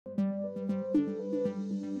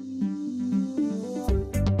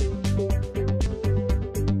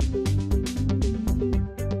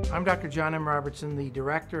I'm Dr. John M. Robertson, the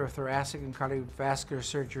Director of Thoracic and Cardiovascular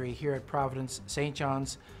Surgery here at Providence St.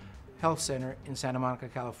 John's Health Center in Santa Monica,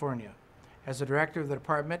 California. As the Director of the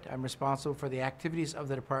department, I'm responsible for the activities of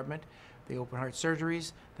the department, the open heart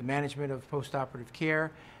surgeries, the management of postoperative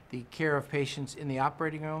care, the care of patients in the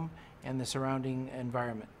operating room, and the surrounding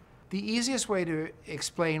environment. The easiest way to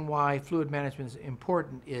explain why fluid management is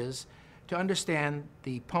important is to understand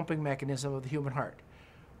the pumping mechanism of the human heart.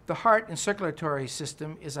 The heart and circulatory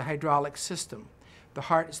system is a hydraulic system. The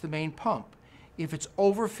heart is the main pump. If it's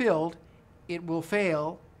overfilled, it will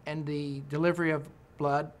fail and the delivery of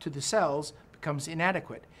blood to the cells becomes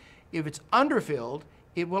inadequate. If it's underfilled,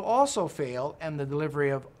 it will also fail and the delivery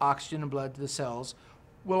of oxygen and blood to the cells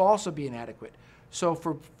will also be inadequate. So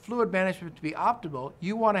for fluid management to be optimal,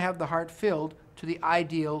 you want to have the heart filled to the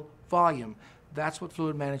ideal volume. That's what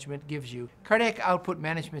fluid management gives you. Cardiac output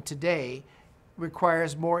management today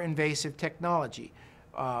requires more invasive technology.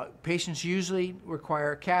 Patients usually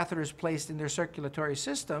require catheters placed in their circulatory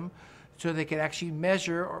system so they can actually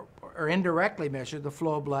measure or indirectly measure the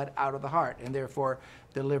flow of blood out of the heart and therefore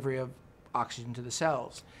delivery of oxygen to the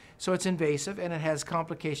cells. So it's invasive and it has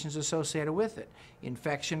complications associated with it.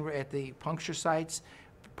 Infection at the puncture sites,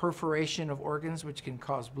 perforation of organs which can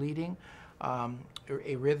cause bleeding,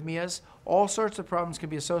 arrhythmias. All sorts of problems can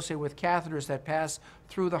be associated with catheters that pass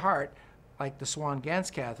through the heart, like the Swan-Ganz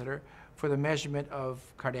catheter, for the measurement of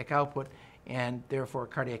cardiac output and therefore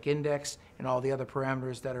cardiac index and all the other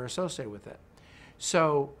parameters that are associated with it.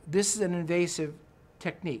 So this is an invasive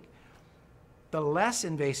technique. The less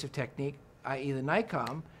invasive technique, i.e. the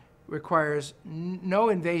NICOM, requires no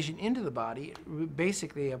invasion into the body. It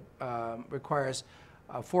basically requires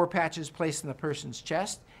 4 patches placed in the person's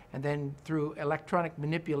chest, and then through electronic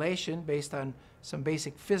manipulation based on some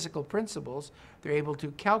basic physical principles, they're able to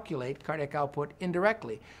calculate cardiac output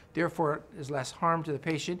indirectly. Therefore, there's less harm to the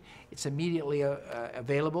patient. It's immediately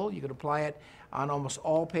available. You can apply it on almost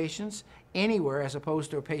all patients, anywhere, as opposed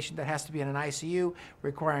to a patient that has to be in an ICU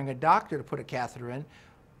requiring a doctor to put a catheter in.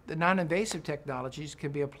 The non-invasive technologies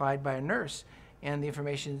can be applied by a nurse, and the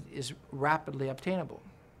information is rapidly obtainable.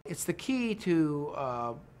 It's the key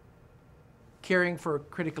to caring for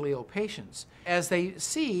critically ill patients, as they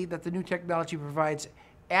see that the new technology provides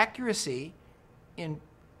accuracy in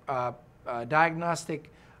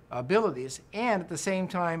diagnostic abilities and at the same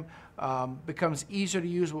time becomes easier to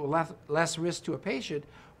use with less risk to a patient.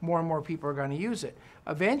 More and more people are going to use it.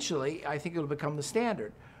 Eventually, I think it will become the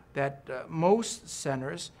standard that most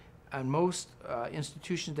centers and most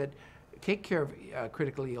institutions that take care of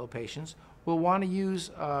critically ill patients will want to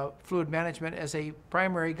use fluid management as a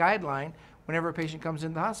primary guideline whenever a patient comes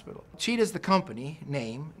into the hospital. CHEETAH is the company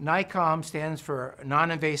name. NICOM stands for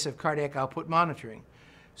non-invasive cardiac output monitoring.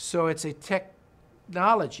 So it's a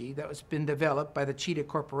technology that has been developed by the CHEETAH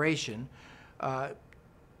Corporation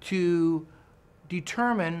to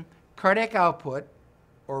determine cardiac output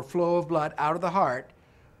or flow of blood out of the heart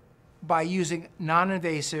by using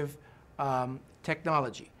non-invasive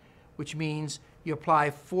technology, which means you apply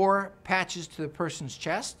 4 patches to the person's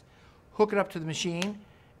chest, hook it up to the machine,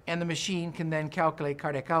 and the machine can then calculate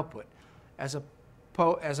cardiac output, as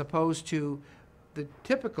opposed to the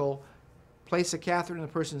typical place a catheter in the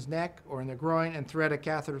person's neck or in the groin and thread a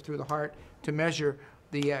catheter through the heart to measure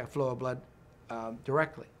the flow of blood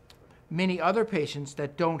directly. Many other patients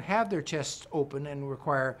that don't have their chests open and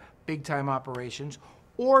require big-time operations,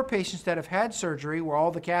 or patients that have had surgery where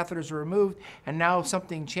all the catheters are removed and now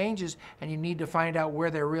something changes and you need to find out where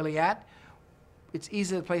they're really at, it's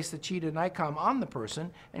easy to place the CHEETAH NICOM on the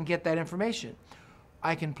person and get that information.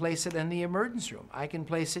 I can place it in the emergency room. I can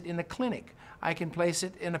place it in the clinic. I can place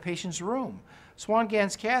it in a patient's room.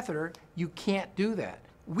 Swan-Ganz catheter, you can't do that.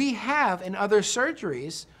 We have in other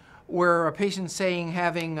surgeries where a patient's saying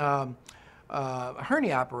having a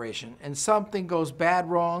hernia operation and something goes bad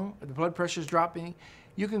wrong, the blood pressure's dropping,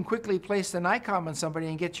 you can quickly place the NICOM on somebody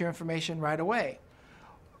and get your information right away.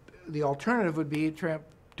 The alternative would be to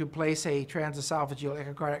place a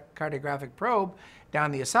transesophageal echocardiographic probe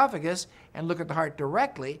down the esophagus and look at the heart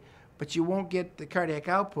directly, but you won't get the cardiac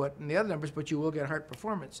output and the other numbers, but you will get heart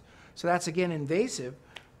performance. So that's again invasive,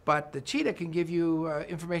 but the CHEETAH can give you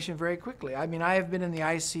information very quickly. I mean, I have been in the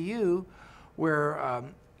ICU where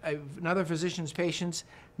another physician's patient's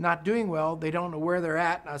not doing well, they don't know where they're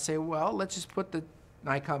at, and I say, well, let's just put the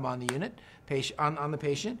NICOM on the unit, on the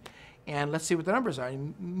patient, and let's see what the numbers are.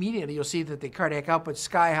 Immediately you'll see that the cardiac output's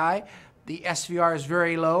sky high, the SVR is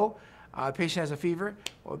very low, the patient has a fever.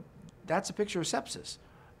 Well, that's a picture of sepsis,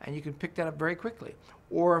 and you can pick that up very quickly.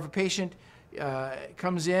 Or if a patient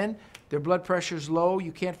comes in, their blood pressure is low,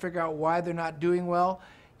 you can't figure out why they're not doing well,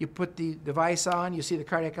 You put the device on, you see the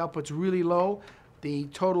cardiac output's really low, the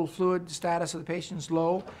total fluid status of the patient's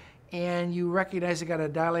low, and you recognize they got a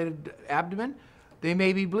dilated abdomen, they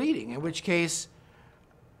may be bleeding, in which case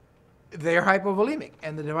they're hypovolemic,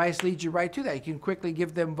 and the device leads you right to that. You can quickly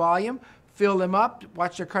give them volume, fill them up,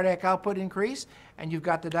 watch their cardiac output increase, and you've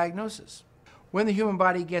got the diagnosis. When the human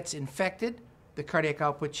body gets infected, the cardiac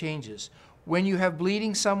output changes. When you have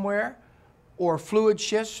bleeding somewhere or fluid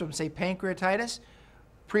shifts from, say, pancreatitis,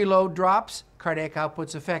 preload drops, cardiac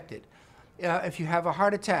output's affected. If you have a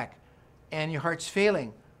heart attack and your heart's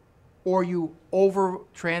failing, or you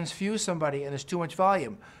over-transfuse somebody and there's too much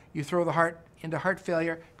volume, you throw the heart into heart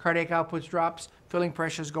failure, cardiac output drops, filling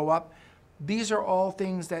pressures go up. These are all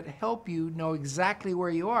things that help you know exactly where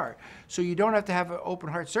you are. So you don't have to have an open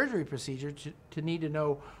heart surgery procedure to need to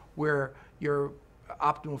know where your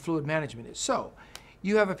optimal fluid management is. So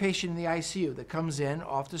you have a patient in the ICU that comes in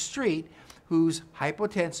off the street who's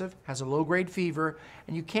hypotensive, has a low-grade fever,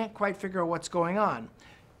 and you can't quite figure out what's going on.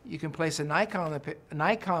 You can place a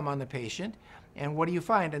NICOM on the patient, and what do you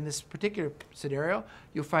find? In this particular scenario,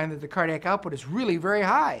 you'll find that the cardiac output is really very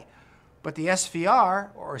high, but the SVR,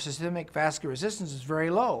 or systemic vascular resistance, is very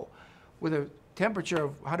low. With a temperature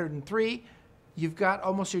of 103, you've got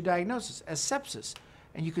almost your diagnosis as sepsis,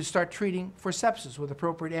 and you can start treating for sepsis with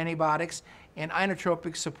appropriate antibiotics and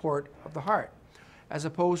inotropic support of the heart, as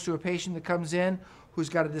opposed to a patient that comes in who's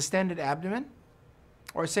got a distended abdomen,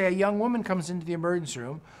 or say a young woman comes into the emergency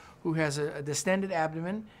room who has a distended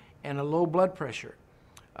abdomen and a low blood pressure.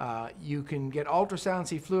 You can get ultrasound and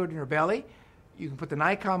see fluid in her belly. You can put the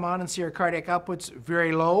NICOM on and see her cardiac output's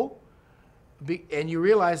very low, and you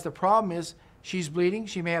realize the problem is she's bleeding,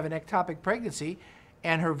 she may have an ectopic pregnancy,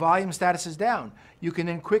 and her volume status is down. You can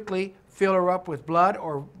then quickly fill her up with blood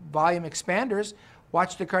or volume expanders,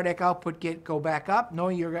 watch the cardiac output go back up,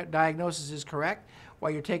 knowing your diagnosis is correct, while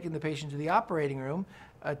you're taking the patient to the operating room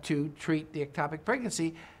to treat the ectopic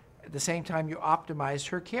pregnancy. At the same time, you optimize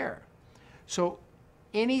her care. So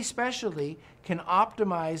any specialty can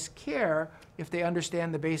optimize care if they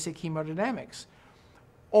understand the basic hemodynamics.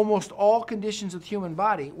 Almost all conditions of the human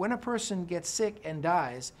body, when a person gets sick and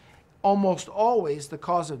dies, almost always the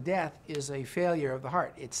cause of death is a failure of the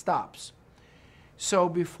heart. It stops. So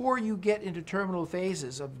before you get into terminal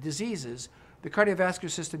phases of diseases, the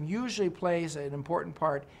cardiovascular system usually plays an important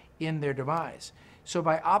part in their demise. So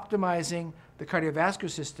by optimizing the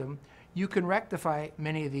cardiovascular system, you can rectify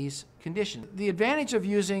many of these conditions. The advantage of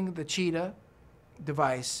using the CHEETAH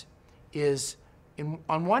device is,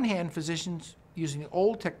 on one hand, physicians using the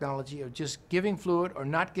old technology of just giving fluid or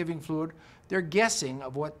not giving fluid, they're guessing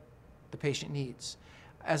of what the patient needs,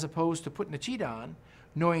 as opposed to putting the CHEETAH on,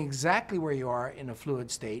 knowing exactly where you are in a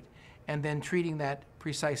fluid state, and then treating that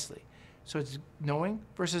precisely. So it's knowing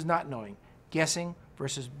versus not knowing, guessing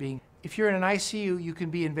versus being. If you're in an ICU, you can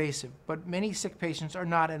be invasive, but many sick patients are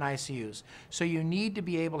not in ICUs. So you need to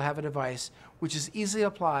be able to have a device which is easily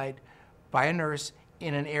applied by a nurse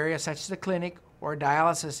in an area such as a clinic or a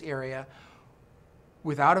dialysis area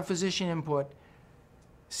without a physician input,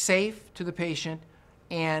 safe to the patient,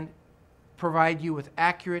 and provide you with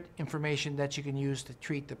accurate information that you can use to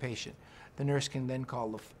treat the patient. The nurse can then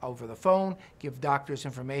call over the phone, give doctors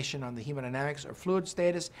information on the hemodynamics or fluid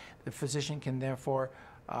status. The physician can therefore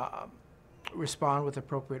respond with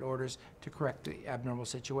appropriate orders to correct the abnormal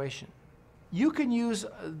situation. You can use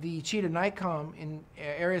the CHEETAH NICOM in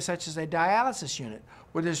areas such as a dialysis unit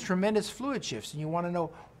where there's tremendous fluid shifts and you want to know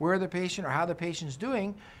where the patient or how the patient's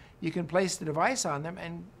doing. You can place the device on them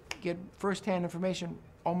and get first-hand information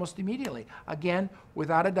almost immediately. Again,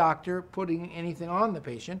 without a doctor putting anything on the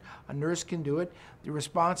patient, a nurse can do it. The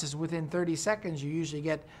response is within 30 seconds. You usually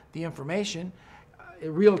get the information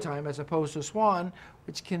in real time, as opposed to a SWAN,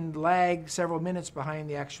 which can lag several minutes behind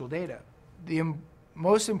the actual data. The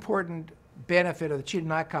most important benefit of the CHEETAH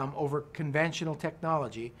NICOM over conventional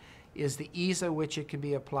technology is the ease at which it can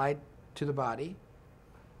be applied to the body.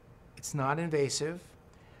 It's not invasive.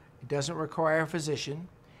 It doesn't require a physician.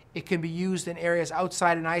 It can be used in areas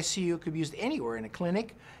outside an ICU. It could be used anywhere, in a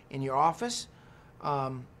clinic, in your office.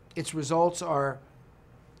 Its results are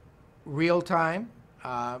real time,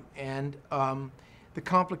 and the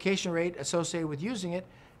complication rate associated with using it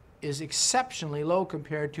is exceptionally low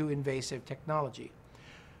compared to invasive technology.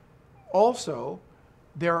 Also,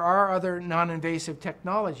 there are other non-invasive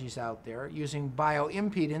technologies out there using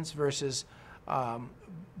bioimpedance versus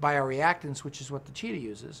bioreactance, which is what the CHEETAH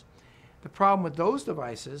uses. The problem with those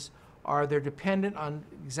devices are they're dependent on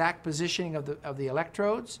exact positioning of the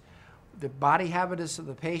electrodes, the body habitus of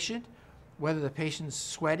the patient, whether the patient's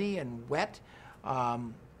sweaty and wet.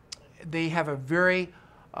 They have a very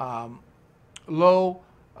low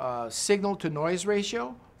signal-to-noise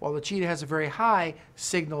ratio, while the CHEETAH has a very high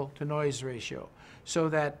signal-to-noise ratio, so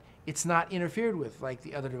that it's not interfered with like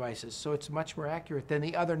the other devices. So it's much more accurate than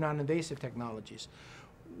the other non-invasive technologies.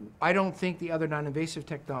 I don't think the other non-invasive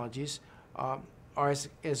technologies are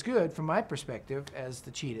as good, from my perspective, as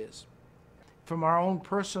the CHEETAH is. From our own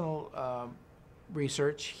personal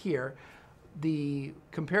research here, the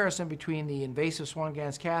comparison between the invasive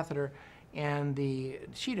Swan-Ganz catheter and the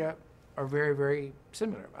CHEETAH are very, very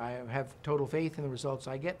similar. I have total faith in the results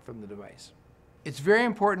I get from the device. It's very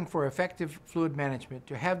important for effective fluid management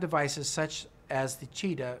to have devices such as the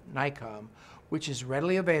CHEETAH NICOM, which is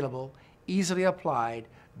readily available, easily applied,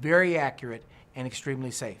 very accurate, and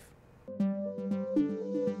extremely safe.